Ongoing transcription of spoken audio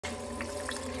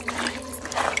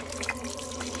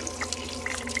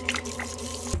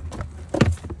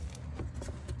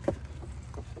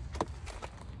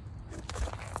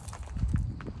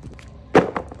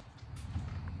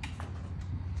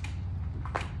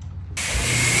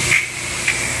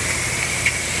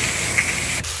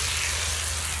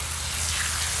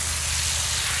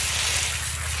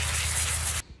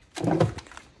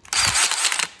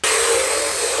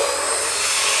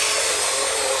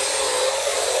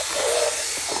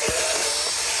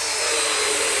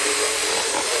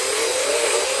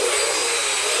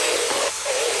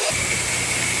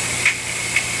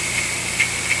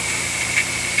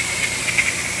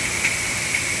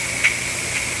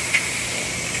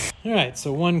All right,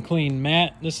 so one clean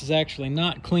mat. This is actually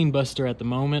not Clean Buster at the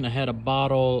moment. I had a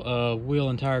bottle of wheel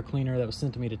and tire cleaner that was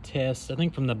sent to me to test, I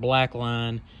think from the Black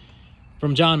Line,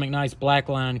 from John McKnight's Black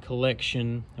Line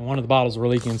collection, and one of the bottles were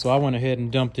leaking, so I went ahead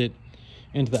and dumped it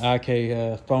into the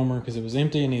IK foamer because it was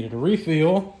empty and needed a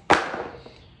refill.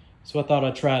 So I thought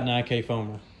I'd try it in IK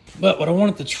foamer. But what I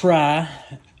wanted to try,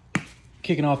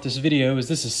 kicking off this video, is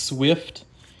this is Swift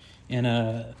in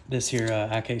this here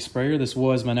IK sprayer. This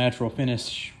was my natural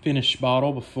finish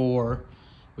bottle before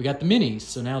we got the minis.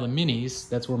 So now the minis,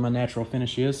 that's where my natural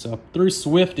finish is. So I threw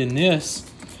Swift in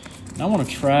this, and I want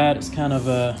to try it. It's kind of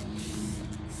a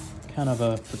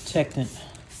protectant,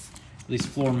 these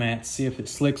floor mats, see if it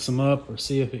slicks them up or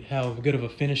see if how good of a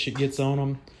finish it gets on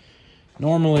them.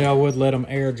 Normally I would let them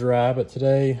air dry, but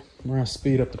today we're gonna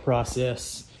speed up the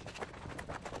process.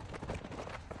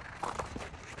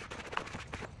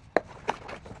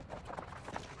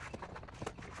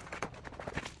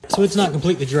 So it's not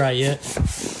completely dry yet,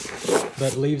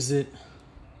 but leaves it,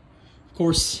 of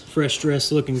course, fresh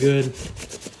dress looking good.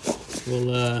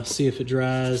 We'll see if it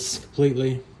dries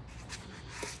completely,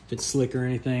 if it's slick or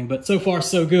anything. But so far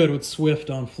so good with Swift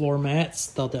on floor mats.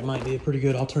 Thought that might be a pretty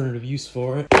good alternative use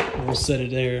for it. We'll set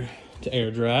it there to air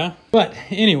dry. But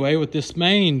anyway, what the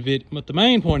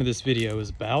main point of this video is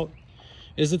about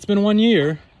is it's been 1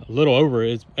 year, a little over.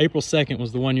 April 2nd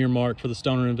was the 1 year mark for the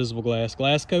Stoner Invisible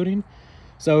glass coating.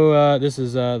 So this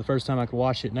is the first time I could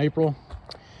wash it in April.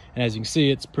 And as you can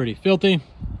see, it's pretty filthy.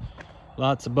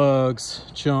 Lots of bugs,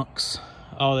 chunks,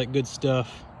 all that good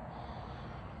stuff.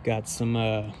 Got some,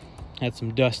 had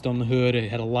some dust on the hood. It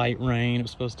had a light rain. It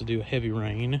was supposed to do a heavy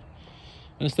rain. And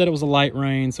instead it was a light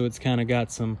rain, so it's kind of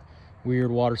got some weird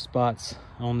water spots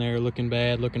on there, looking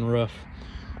bad, looking rough.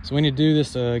 So we need to do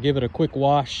this, give it a quick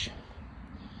wash.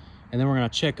 And then we're gonna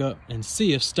check up and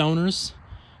see if Stoners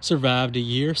survived a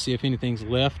year, see if anything's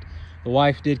left. The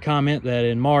wife did comment that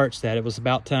in March that it was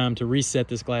about time to reset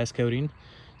this glass coating.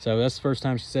 So that's the first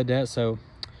time she said that. So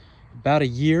about a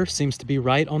year seems to be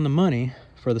right on the money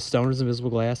for the Stoner's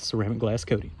Invisible Glass ceramic glass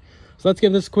coating. So let's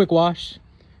give this a quick wash.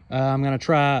 I'm gonna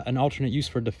try an alternate use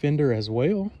for Defender as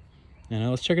well. And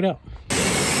let's check it out.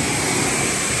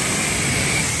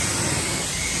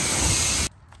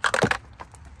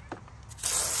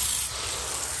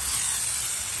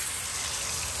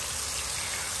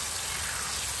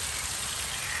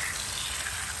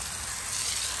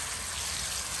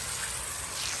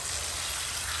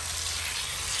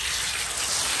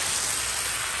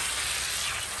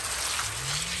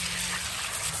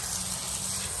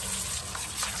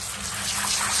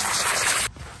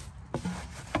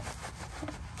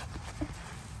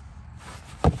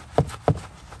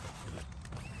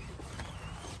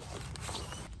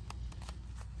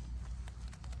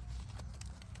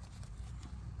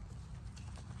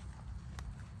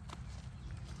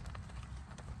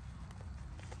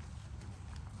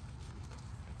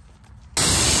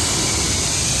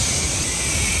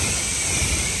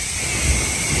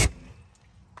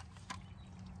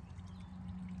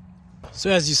 So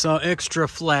as you saw, extra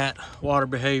flat water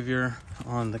behavior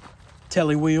on the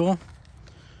telly wheel.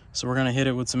 So we're gonna hit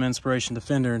it with some Inspiration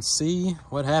Defender and see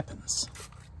what happens.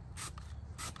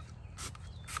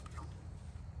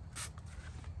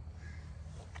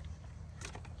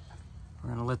 We're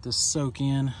gonna let this soak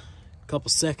in a couple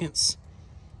seconds,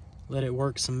 let it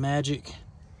work some magic.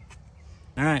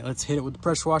 All right, let's hit it with the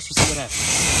pressure washer, see what happens.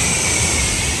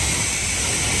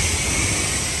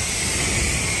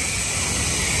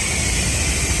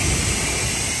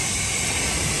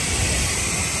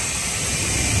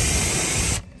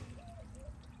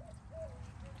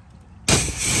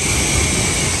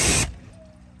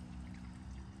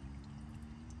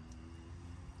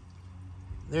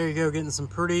 There you go, getting some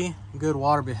pretty good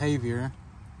water behavior.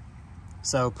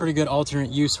 So pretty good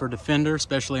alternate use for Defender,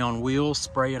 especially on wheels,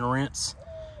 spray and rinse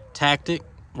tactic.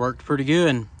 Worked pretty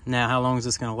good. Now how long is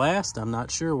this gonna last? I'm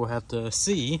not sure, we'll have to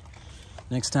see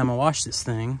next time I wash this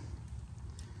thing.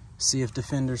 See if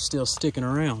Defender's still sticking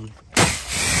around.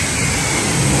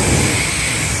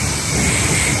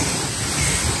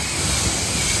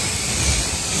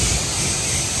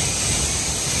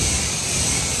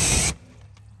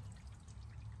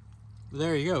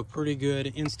 There you go, pretty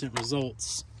good instant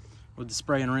results with the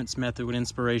spray and rinse method with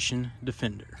Inspiration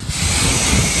Defender.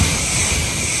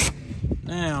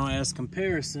 Now, as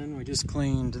comparison, we just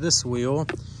cleaned this wheel.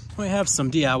 We have some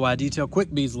DIY detail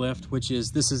quick beads left, which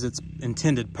is, this is its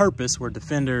intended purpose, where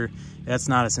Defender, that's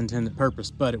not its intended purpose,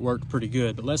 but it worked pretty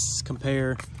good. But let's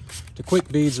compare the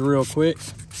quick beads real quick.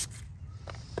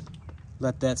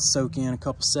 Let that soak in a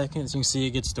couple seconds. You can see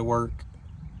it gets to work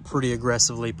pretty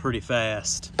aggressively, pretty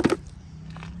fast.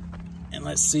 And and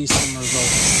let's see some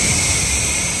results.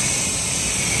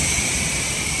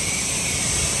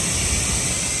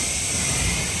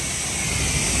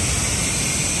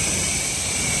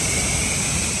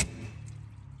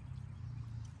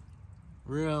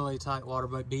 Really tight water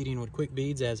beading with quick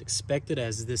beads as expected,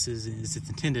 as this is its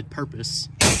intended purpose.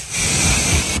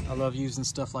 I love using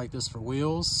stuff like this for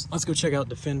wheels. Let's go check out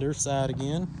Defender side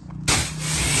again.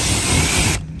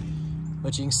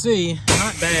 But you can see,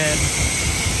 not bad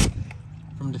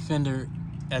from Defender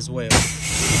as well.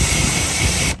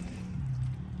 I'd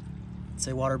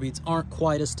say water beads aren't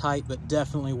quite as tight, but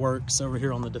definitely works over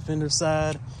here on the Defender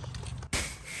side.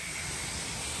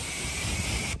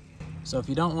 So if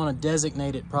you don't want a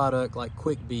designated product like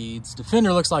quick beads,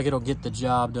 Defender looks like it'll get the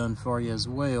job done for you as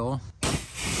well.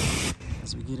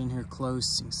 As we get in here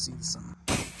close, you can see some.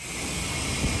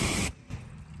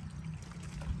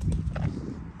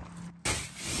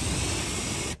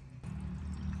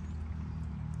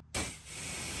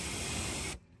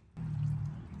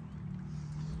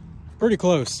 Pretty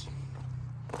close.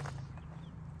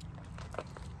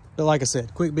 But like I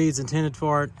said, quick beads intended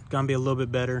for it, gonna be a little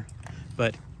bit better,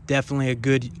 but definitely a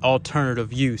good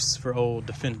alternative use for old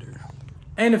Defender.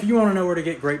 And if you want to know where to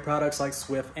get great products like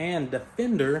Swift and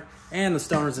Defender and the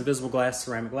Stoner's Invisible Glass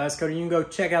Ceramic Glass Coating, you can go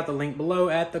check out the link below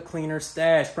at the Cleaner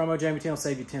Stash. Promo Jamie 10 will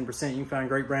save you 10%. You can find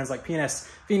great brands like P&S,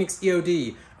 Phoenix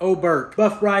EOD, Oberk,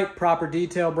 Buff Bright, Proper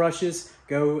Detail brushes.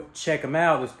 Go check them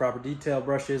out. Those Proper Detail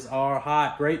brushes are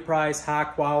hot, great price, high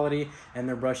quality, and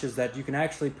they're brushes that you can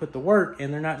actually put the work,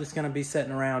 and they're not just going to be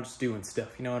sitting around just doing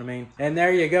stuff, you know what I mean? And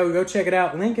there you go. Go check it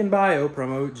out. Link in bio,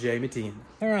 promo Jamie 10.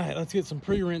 All right, let's get some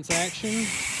pre-rinse action.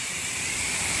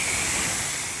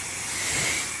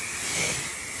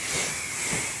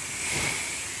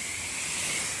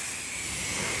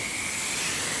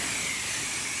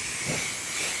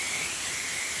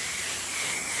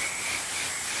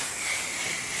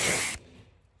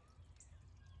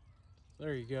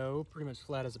 There you go, pretty much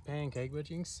flat as a pancake, but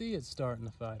you can see it's starting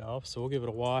to fight off, so we'll give it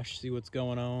a wash, see what's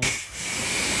going on.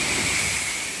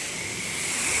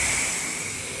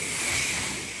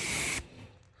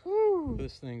 Whew,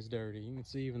 this thing's dirty. You can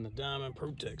see even the Diamond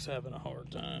Protect's having a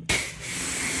hard time.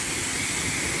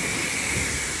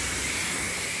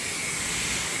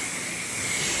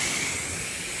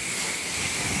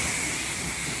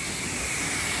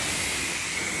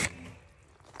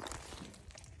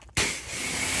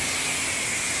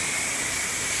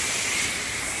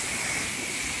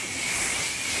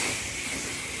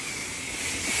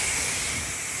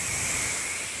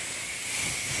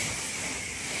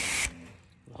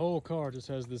 The whole car just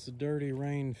has this dirty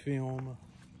rain film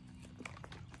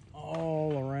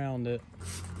all around it.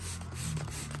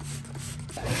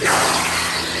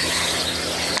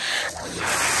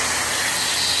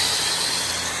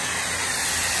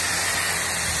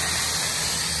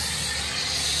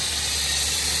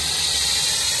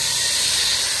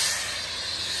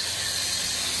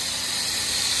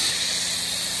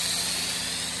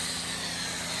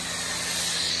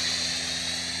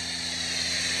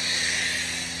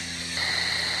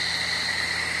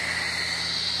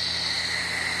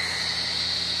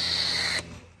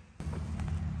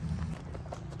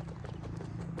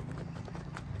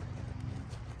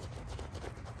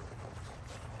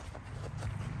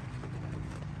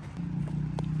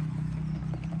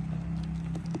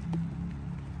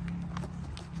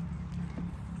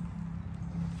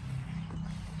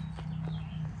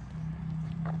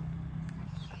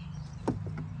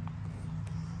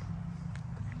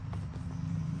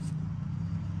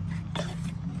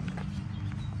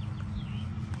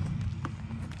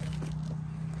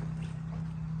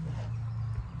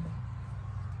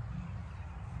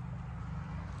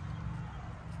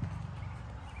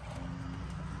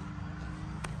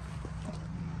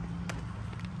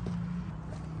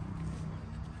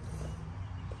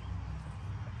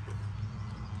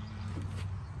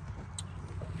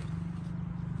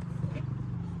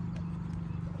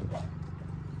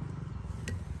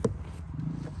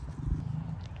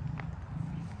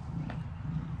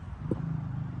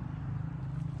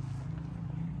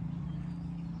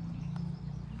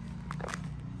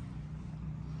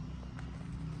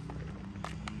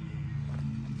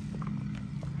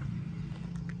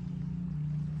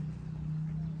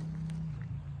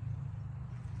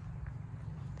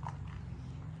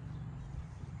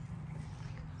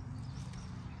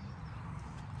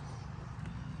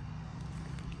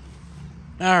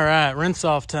 All right, rinse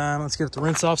off time. Let's get it to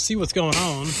rinse off, see what's going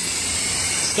on.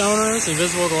 Stoner's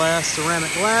Invisible Glass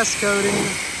Ceramic Glass Coating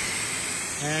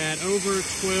at over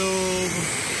 12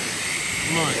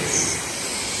 months.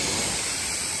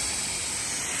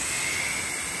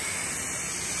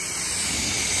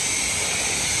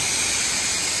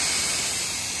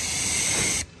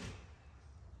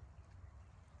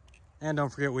 And don't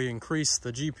forget, we increased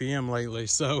the GPM lately,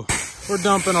 so we're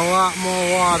dumping a lot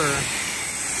more water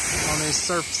on these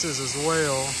surfaces as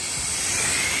well.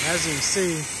 As you can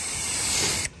see,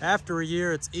 after a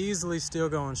year, it's easily still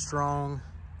going strong.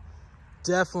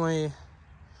 Definitely,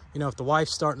 you know, if the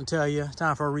wife's starting to tell you,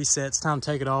 time for a reset, it's time to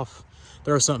take it off,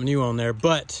 throw something new on there.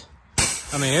 But,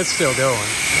 I mean, it's still going.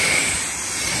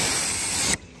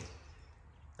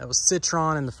 That was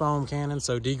Citron in the foam cannon,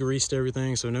 so degreased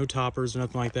everything, so no toppers or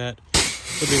nothing like that.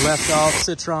 It'll be left off.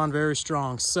 Citron, very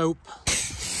strong soap.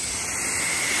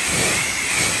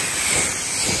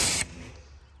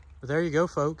 But there you go,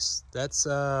 folks. That's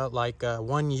like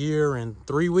 1 year and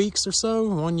 3 weeks or so.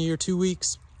 1 year, 2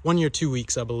 weeks. 1 year, 2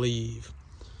 weeks, I believe.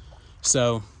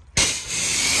 So,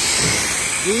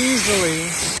 easily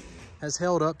has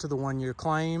held up to the 1 year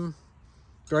claim.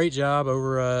 Great job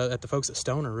over at the folks at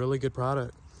Stoner. Really good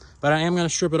product. But I am going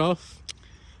to strip it off.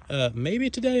 Maybe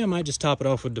today I might just top it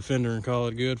off with Defender and call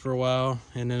it good for a while.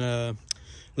 And then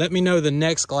let me know the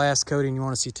next glass coating you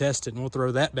want to see tested, and we'll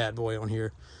throw that bad boy on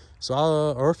here. So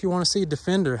or if you want to see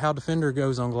Defender, how Defender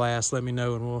goes on glass, let me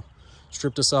know, and we'll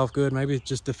strip this off good. Maybe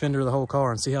just Defender the whole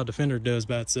car and see how Defender does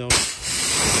by itself.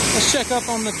 Let's check up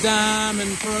on the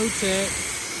Diamond Protect.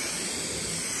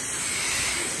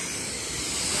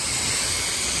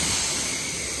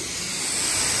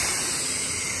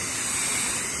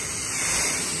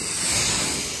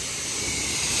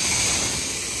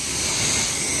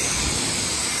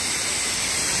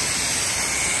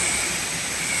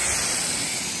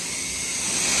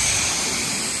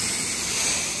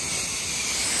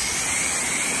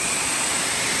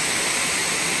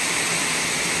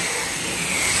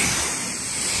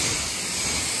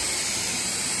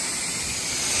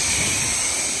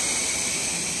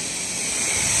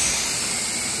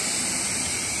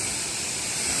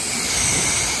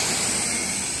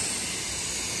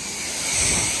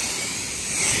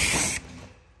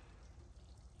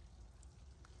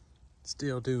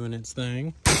 Still doing its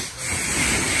thing.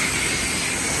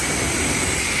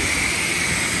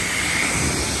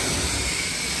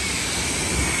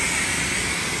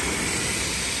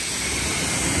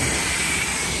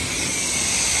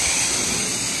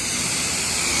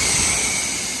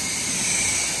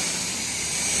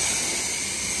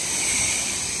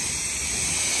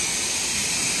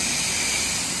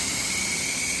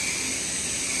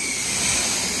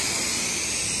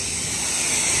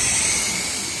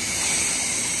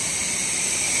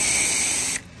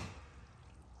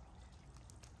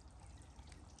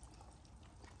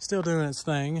 Still doing its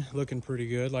thing, looking pretty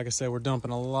good. Like I said, we're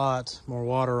dumping a lot more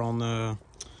water on the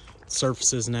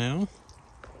surfaces now.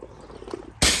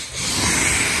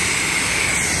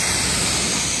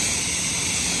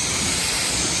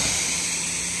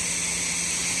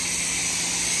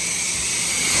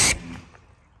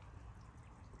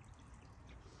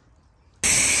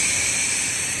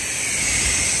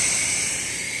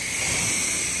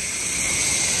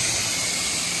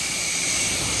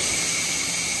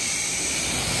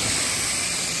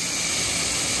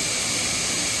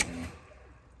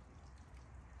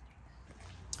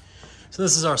 So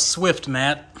this is our Swift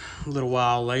mat. A little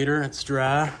while later, it's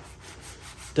dry.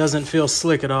 Doesn't feel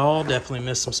slick at all. Definitely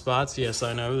missed some spots. Yes,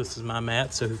 I know, this is my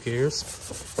mat, so who cares?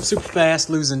 Super fast,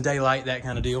 losing daylight, that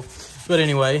kind of deal. But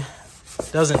anyway,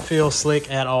 doesn't feel slick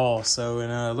at all. So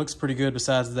it looks pretty good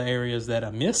besides the areas that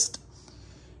I missed.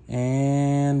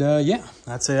 And yeah,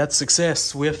 I'd say that's success.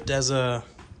 Swift as a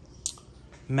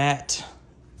matte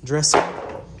dresser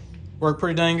worked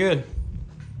pretty dang good.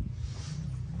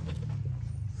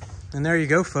 And there you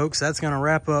go, folks. That's going to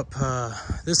wrap up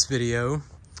this video.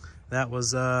 That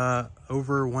was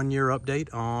over 1 year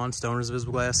update on Stoner's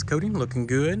Visible Glass coating. Looking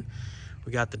good.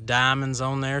 We got the diamonds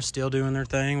on there still doing their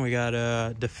thing. We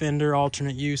got Defender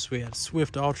alternate use. We had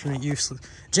Swift alternate use.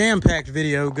 Jam-packed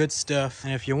video, good stuff.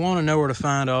 And if you want to know where to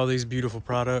find all these beautiful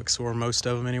products, or most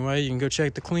of them anyway, you can go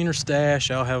check the Cleaner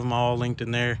Stash. I'll have them all linked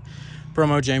in there.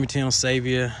 Promo Jamie 10 will save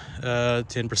you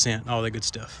 10%, all that good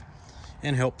stuff.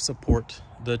 And help support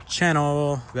the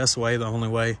channel. Best way, the only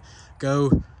way.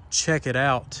 Go check it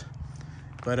out.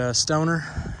 But Stoner,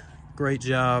 great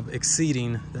job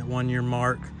exceeding that 1 year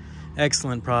mark.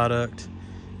 Excellent product.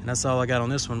 And that's all I got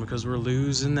on this one, because we're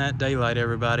losing that daylight,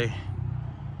 everybody.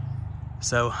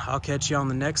 So I'll catch you on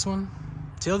the next one.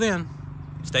 Till then,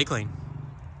 stay clean.